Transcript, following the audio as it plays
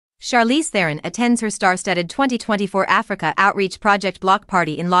Charlize Theron attends her star-studded 2024 Africa Outreach Project block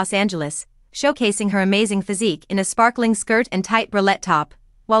party in Los Angeles, showcasing her amazing physique in a sparkling skirt and tight bralette top.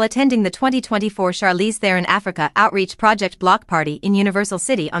 While attending the 2024 Charlize Theron Africa Outreach Project block party in Universal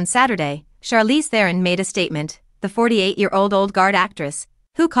City on Saturday, Charlize Theron made a statement. The 48-year-old old guard actress,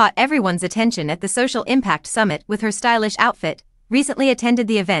 who caught everyone's attention at the Social Impact Summit with her stylish outfit, recently attended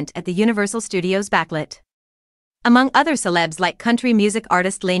the event at the Universal Studios backlit. Among other celebs like country music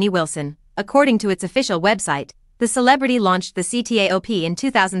artist Lainey Wilson, according to its official website, the celebrity launched the CTAOP in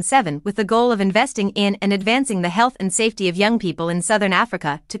 2007 with the goal of investing in and advancing the health and safety of young people in Southern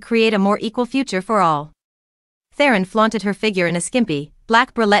Africa to create a more equal future for all. Theron flaunted her figure in a skimpy,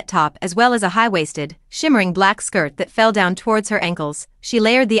 black bralette top as well as a high-waisted, shimmering black skirt that fell down towards her ankles. She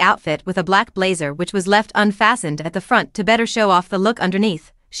layered the outfit with a black blazer which was left unfastened at the front to better show off the look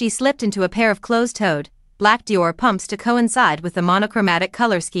underneath. She slipped into a pair of closed-toed, black Dior pumps to coincide with the monochromatic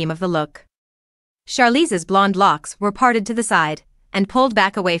color scheme of the look. Charlize's blonde locks were parted to the side and pulled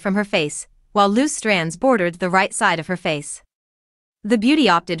back away from her face, while loose strands bordered the right side of her face. The beauty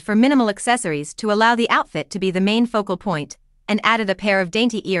opted for minimal accessories to allow the outfit to be the main focal point, and added a pair of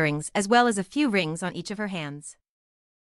dainty earrings as well as a few rings on each of her hands.